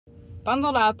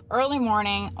bundled up, early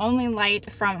morning, only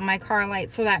light from my car light,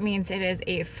 so that means it is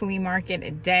a flea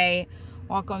market day.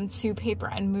 Welcome to Paper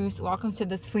and Moose. Welcome to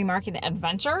this flea market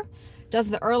adventure. Does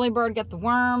the early bird get the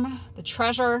worm, the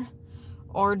treasure,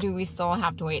 or do we still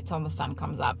have to wait till the sun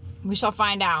comes up? We shall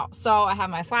find out. So I have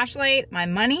my flashlight, my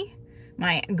money,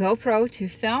 my GoPro to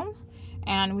film,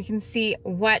 and we can see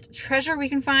what treasure we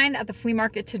can find at the flea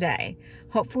market today.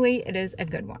 Hopefully it is a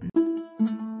good one.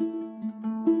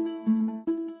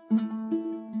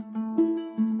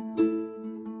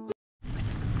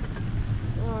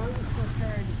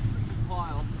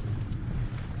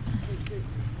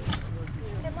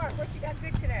 Hey Mark, what you got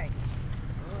good today?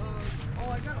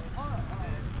 I got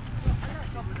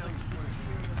something else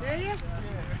for you. Do you? Yeah.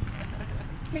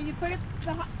 Can you put it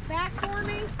back for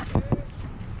me?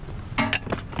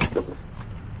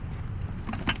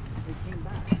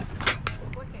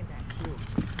 What came back?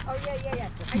 Oh yeah.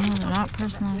 No, they're not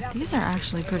personal. These are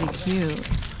actually pretty cute.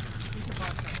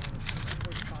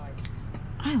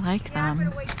 I like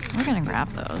them. We're gonna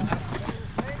grab those.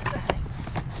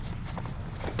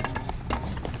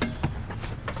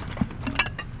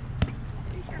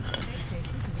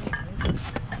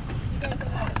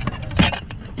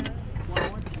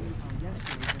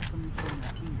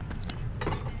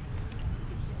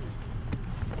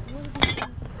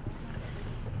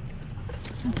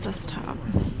 What's this top?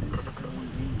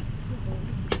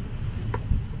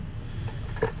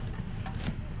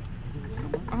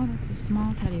 Oh, that's a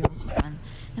small Teddy Ruxpin one.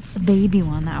 It's the baby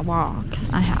one that walks.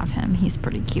 I have him. He's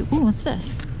pretty cute. Ooh, what's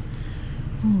this?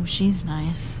 Ooh, she's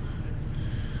nice.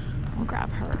 We'll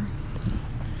grab her.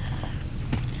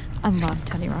 I love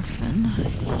Teddy Ruxpin.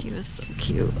 He was so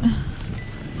cute.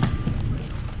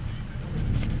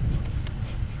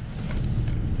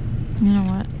 You know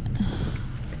what?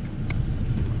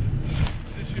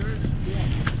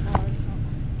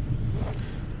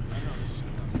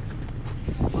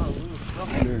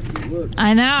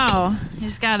 I know. You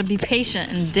just gotta be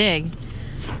patient and dig.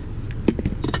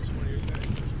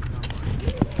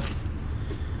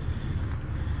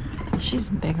 She's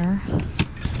bigger.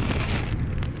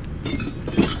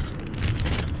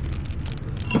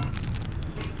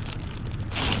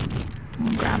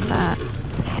 We'll grab that.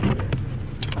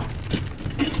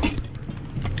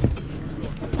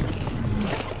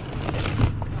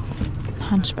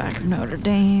 Hunchback of Notre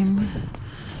Dame.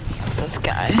 What's this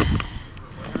guy?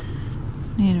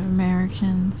 Native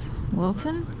Americans.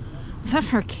 Wilton? Is that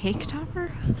for a cake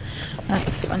topper?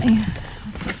 That's funny.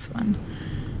 What's this one?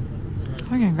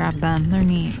 We're gonna grab them. They're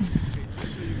neat.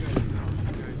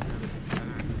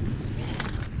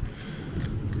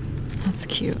 That's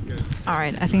cute.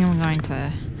 Alright, I think I'm going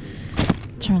to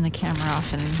turn the camera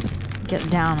off and get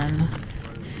down and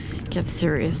get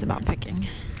serious about picking.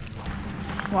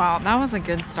 Well, that was a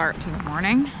good start to the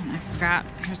morning. I forgot,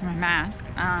 here's my mask.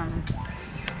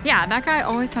 Yeah, that guy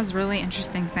always has really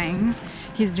interesting things.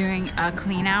 He's doing a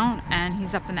clean out and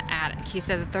he's up in the attic. He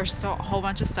said that there's still a whole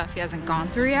bunch of stuff he hasn't gone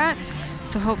through yet.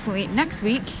 So hopefully next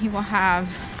week he will have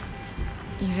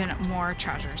even more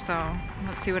treasure. So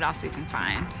let's see what else we can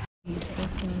find.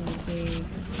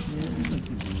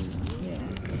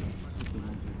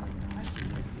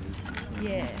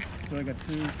 Yeah. So I got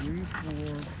 2, 3,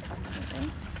 4,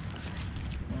 5.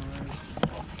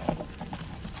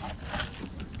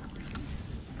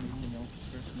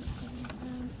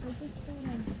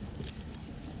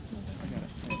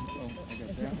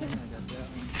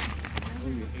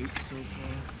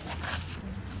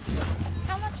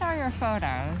 How much are your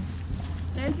photos?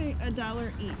 There's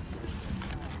 $1 each.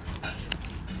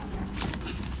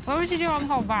 What would you do on the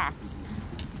whole box?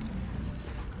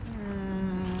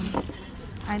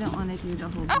 I don't want to do the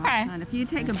whole box on. If you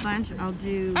take a bunch, I'll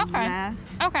do less.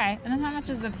 Okay, and then how much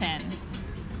is the pin?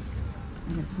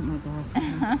 I'm going to put my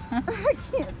glasses on. I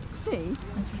can't see.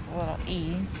 It's just a little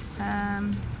E.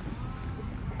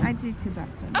 I do $2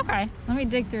 on. Okay, let me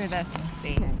dig through this and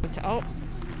see. Okay. Oh,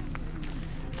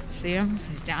 see him?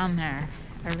 He's down there.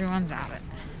 Everyone's at it.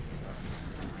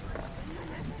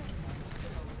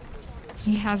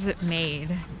 He has it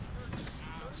made.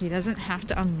 He doesn't have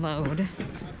to unload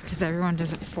because everyone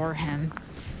does it for him.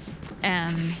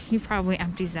 And he probably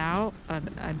empties out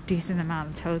a decent amount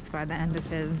of totes by the end of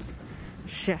his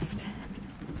shift.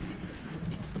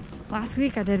 Last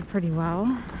week I did pretty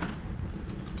well.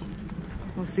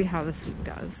 We'll see how this week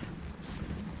does.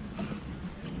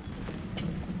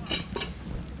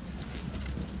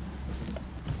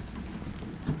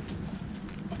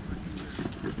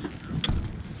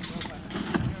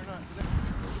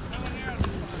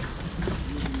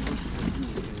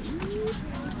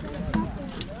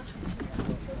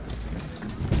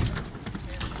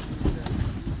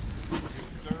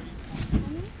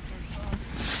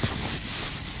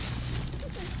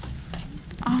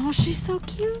 Oh, she's so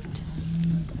cute.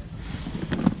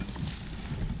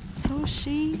 So is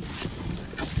she.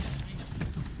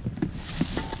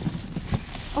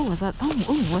 Oh, is that?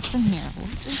 Oh, what's in here?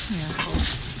 What's in here,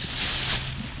 folks?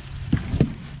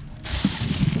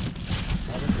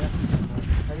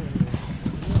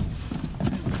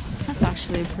 That's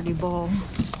actually a pretty bowl.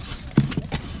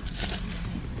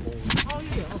 Oh,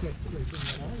 yeah, okay.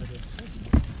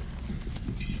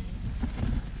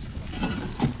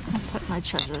 I'll put my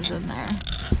treasures in there.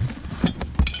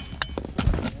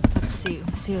 Let's see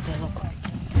what they look like.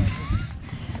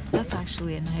 That's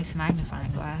actually a nice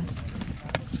magnifying glass.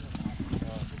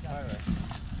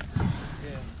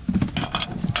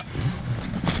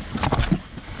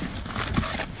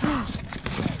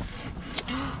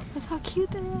 Look how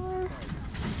cute they are.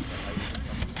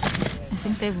 I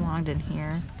think they belonged in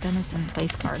here. Denison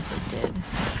place cards that did.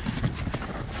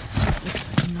 What's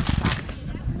this in this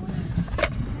box?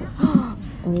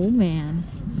 Oh man.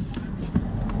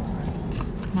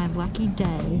 My lucky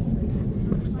day.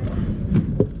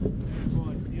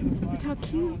 Look how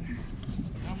cute.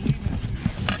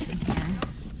 What's in here?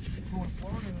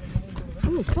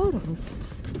 Ooh, photos.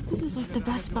 This is like the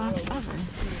best box ever.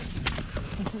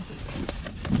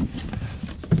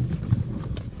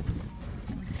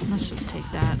 Let's just take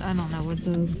that. I don't know what's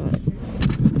those, but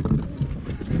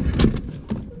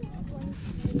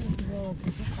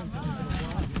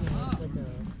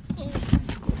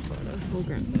school photos. We'll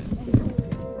grab those here.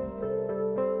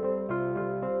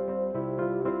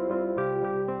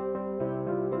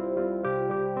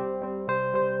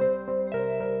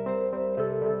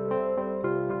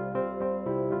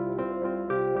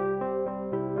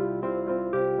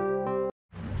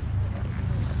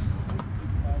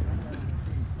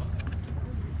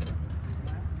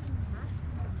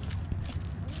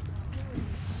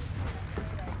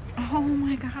 Oh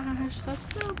my gosh,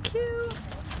 that's so cute.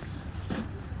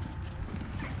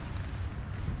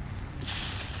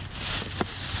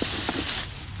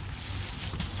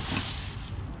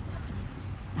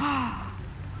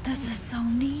 This is so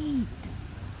neat.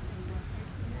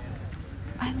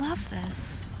 I love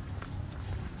this.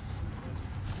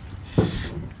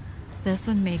 This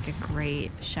would make a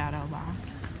great shadow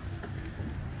box.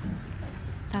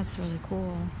 That's really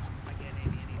cool.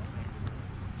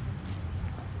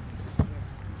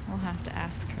 We'll have to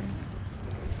ask her.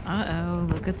 Uh-oh,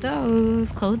 look at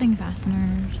those clothing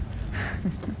fasteners.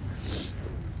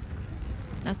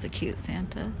 That's a cute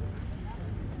Santa.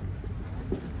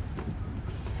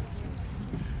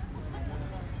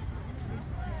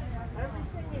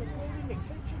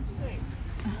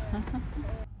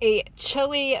 A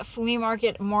chilly flea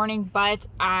market morning, but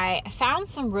I found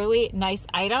some really nice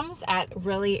items at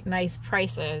really nice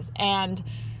prices, and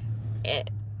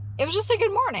it was just a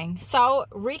good morning. So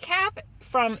recap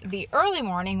from the early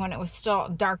morning when it was still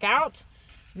dark out.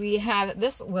 We have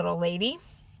this little lady.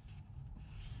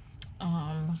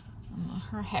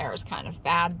 Her hair is kind of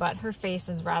bad, but her face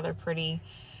is rather pretty,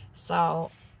 so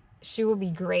she will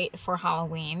be great for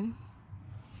Halloween.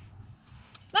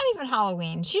 Not even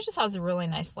Halloween. She just has a really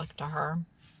nice look to her,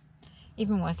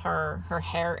 even with her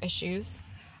hair issues.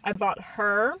 I bought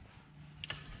her.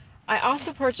 I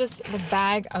also purchased the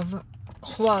bag of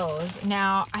clothes.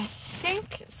 Now, I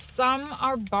think some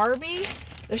are Barbie.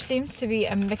 There seems to be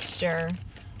a mixture.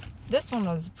 This one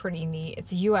was pretty neat.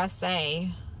 It's a USA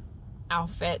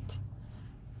outfit,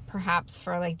 perhaps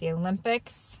for like the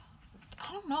Olympics.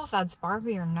 I don't know if that's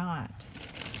Barbie or not.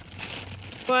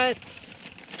 But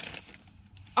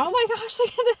oh my gosh, look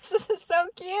at this. This is so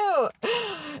cute.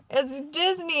 It's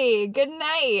Disney. Good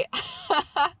night.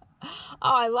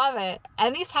 Oh, I love it.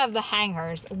 And these have the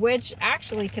hangers, which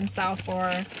actually can sell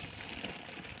for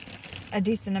a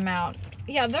decent amount.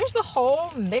 Yeah, there's a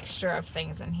whole mixture of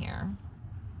things in here.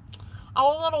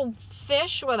 Oh, a little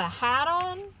fish with a hat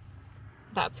on.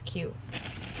 That's cute.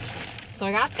 So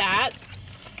I got that.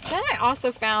 Then I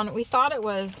also found, we thought it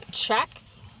was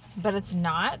checks, but it's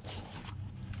not.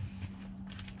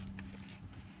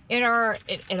 They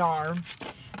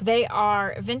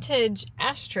are vintage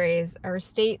ashtrays, or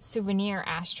state souvenir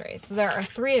ashtrays. So there are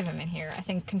 3 of them in here. I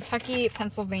think Kentucky,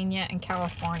 Pennsylvania, and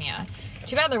California.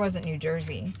 Too bad there wasn't New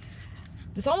Jersey.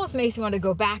 This almost makes me want to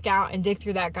go back out and dig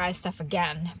through that guy's stuff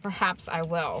again. Perhaps I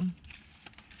will.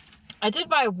 I did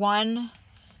buy one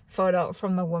photo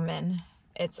from the woman.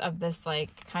 It's of this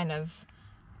like kind of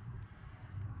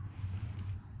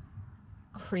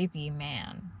creepy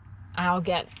man. I'll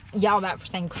get yelled at for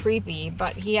saying creepy,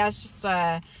 but he has just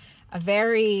a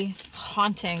very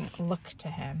haunting look to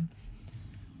him.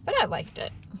 But I liked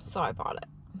it, so I bought it.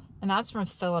 And that's from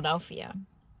Philadelphia.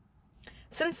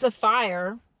 Since the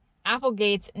fire,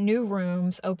 Applegate's new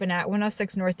rooms open at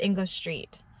 106 North English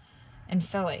Street in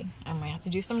Philly. I might have to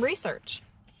do some research.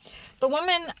 The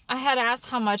woman, I had asked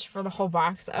how much for the whole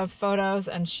box of photos,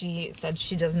 and she said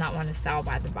she does not want to sell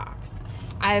by the box.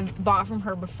 I've bought from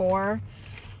her before.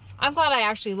 I'm glad I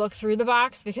actually looked through the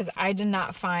box because I did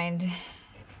not find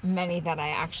many that I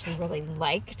actually really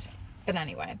liked. But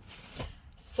anyway,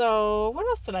 so what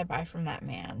else did I buy from that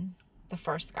man? The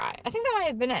first guy. I think that might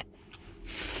have been it.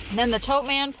 And then the tote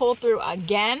man pulled through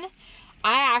again.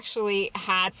 I actually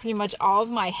had pretty much all of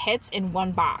my hits in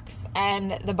one box.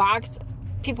 And the box,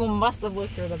 people must have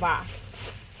looked through the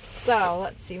box. So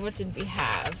let's see, what did we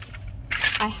have?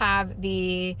 I have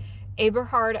the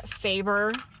Eberhard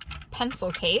Faber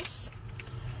pencil case.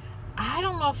 I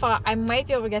don't know if I might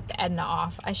be able to get the Edna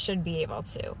off. I should be able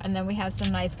to. And then we have some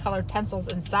nice colored pencils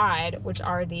inside, which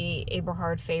are the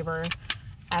Eberhard Faber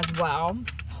as well.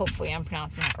 Hopefully I'm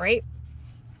pronouncing that right.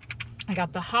 I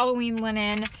got the Halloween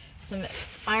linen, some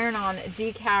iron-on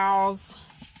decals.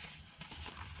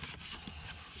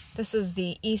 This is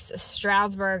the East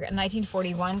Stroudsburg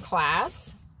 1941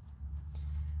 class.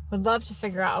 Would love to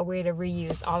figure out a way to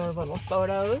reuse all their little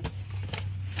photos.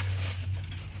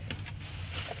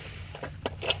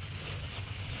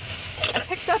 I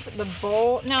picked up the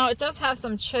bowl. Now, it does have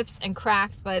some chips and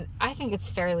cracks, but I think it's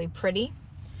fairly pretty.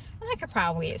 And I could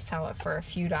probably sell it for a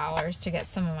few dollars to get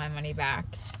some of my money back.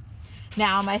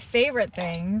 Now, my favorite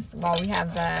things, well, we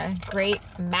have the great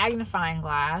magnifying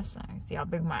glass. I can see how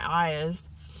big my eye is.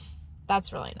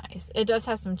 That's really nice. It does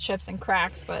have some chips and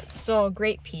cracks, but still a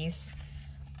great piece.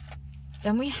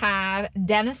 Then we have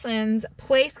Denison's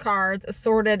place cards,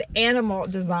 assorted animal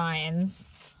designs.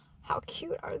 How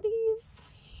cute are these?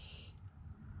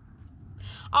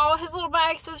 Oh, his little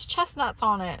bag says chestnuts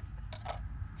on it.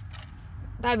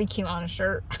 That'd be cute on a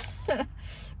shirt.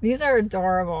 These are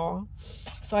adorable.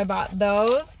 So I bought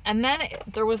those. And then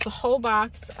there was the whole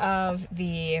box of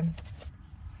the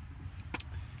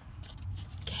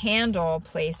candle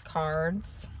place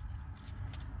cards.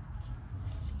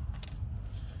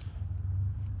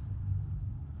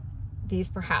 These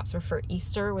perhaps were for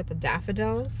Easter with the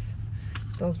daffodils.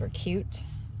 Those were cute.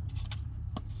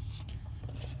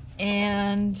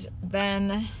 And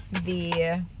then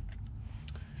the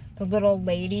little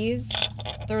ladies.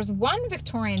 There's one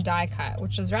Victorian die cut,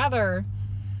 which is rather,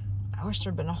 I wish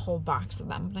there had been a whole box of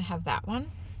them, but I have that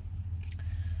one.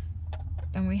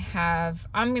 Then we have,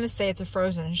 I'm going to say it's a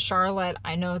Frozen Charlotte.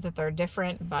 I know that they're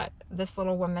different, but this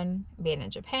little woman made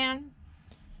in Japan.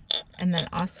 And then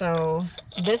also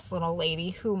this little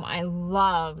lady whom I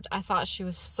loved. I thought she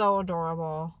was so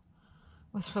adorable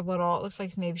with her little, it looks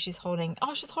like maybe she's holding,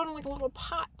 oh, she's holding like a little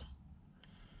pot.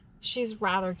 She's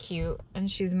rather cute,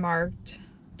 and she's marked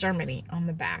Germany on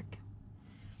the back.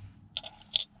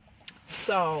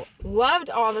 So, loved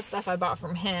all the stuff I bought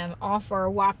from him, all for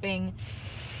a whopping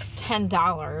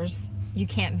 $10. You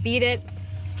can't beat it.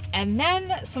 And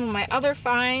then some of my other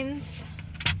finds,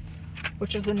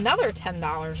 which was another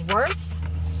 $10 worth.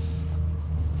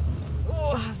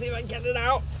 Oh, I'll see if I can get it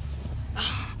out.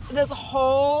 This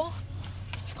whole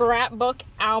scrapbook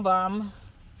album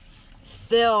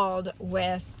filled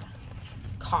with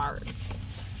cards.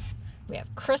 We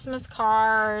have Christmas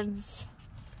cards.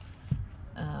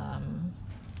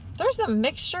 There's a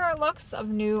mixture, it looks, of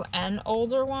new and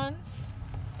older ones.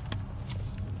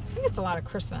 I think it's a lot of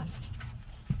Christmas.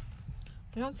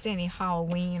 I don't see any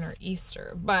Halloween or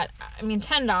Easter, but I mean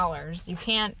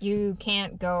 $10. You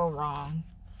can't go wrong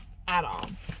at all.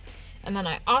 And then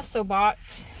I also bought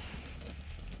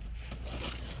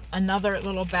another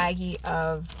little baggie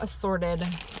of assorted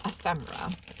ephemera.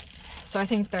 So I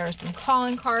think there are some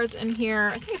calling cards in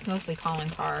here. I think it's mostly calling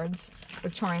cards.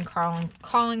 Victorian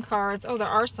calling cards. Oh, there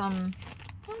are some,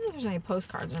 I don't know if there's any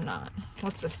postcards or not.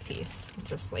 What's this piece? What's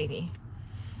this lady?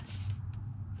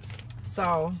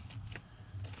 So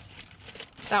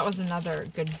that was another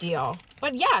good deal.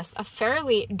 But yes, a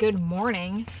fairly good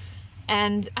morning.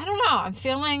 And I don't know, I'm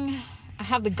feeling I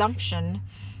have the gumption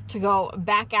to go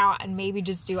back out and maybe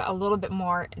just do a little bit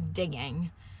more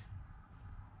digging.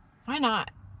 Why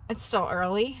not? It's still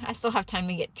early. I still have time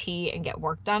to get tea and get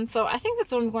work done. So I think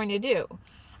that's what I'm going to do.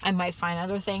 I might find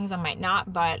other things, I might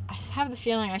not, but I just have the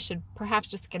feeling I should perhaps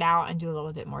just get out and do a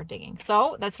little bit more digging.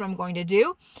 So that's what I'm going to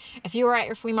do. If you were at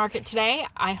your flea market today,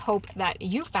 I hope that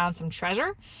you found some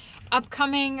treasure.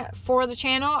 Upcoming for the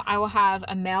channel, I will have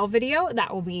a mail video.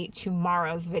 That will be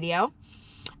tomorrow's video.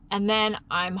 And then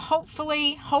I'm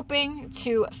hoping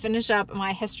to finish up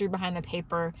my history behind the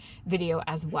paper video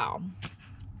as well.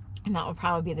 And that will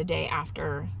probably be the day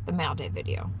after the mail day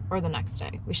video, or the next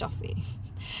day. We shall see.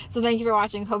 So thank you for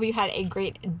watching. Hope you had a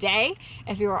great day.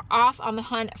 If you are off on the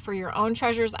hunt for your own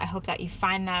treasures, I hope that you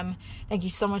find them. Thank you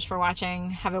so much for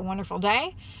watching. Have a wonderful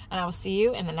day, and I will see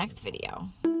you in the next video.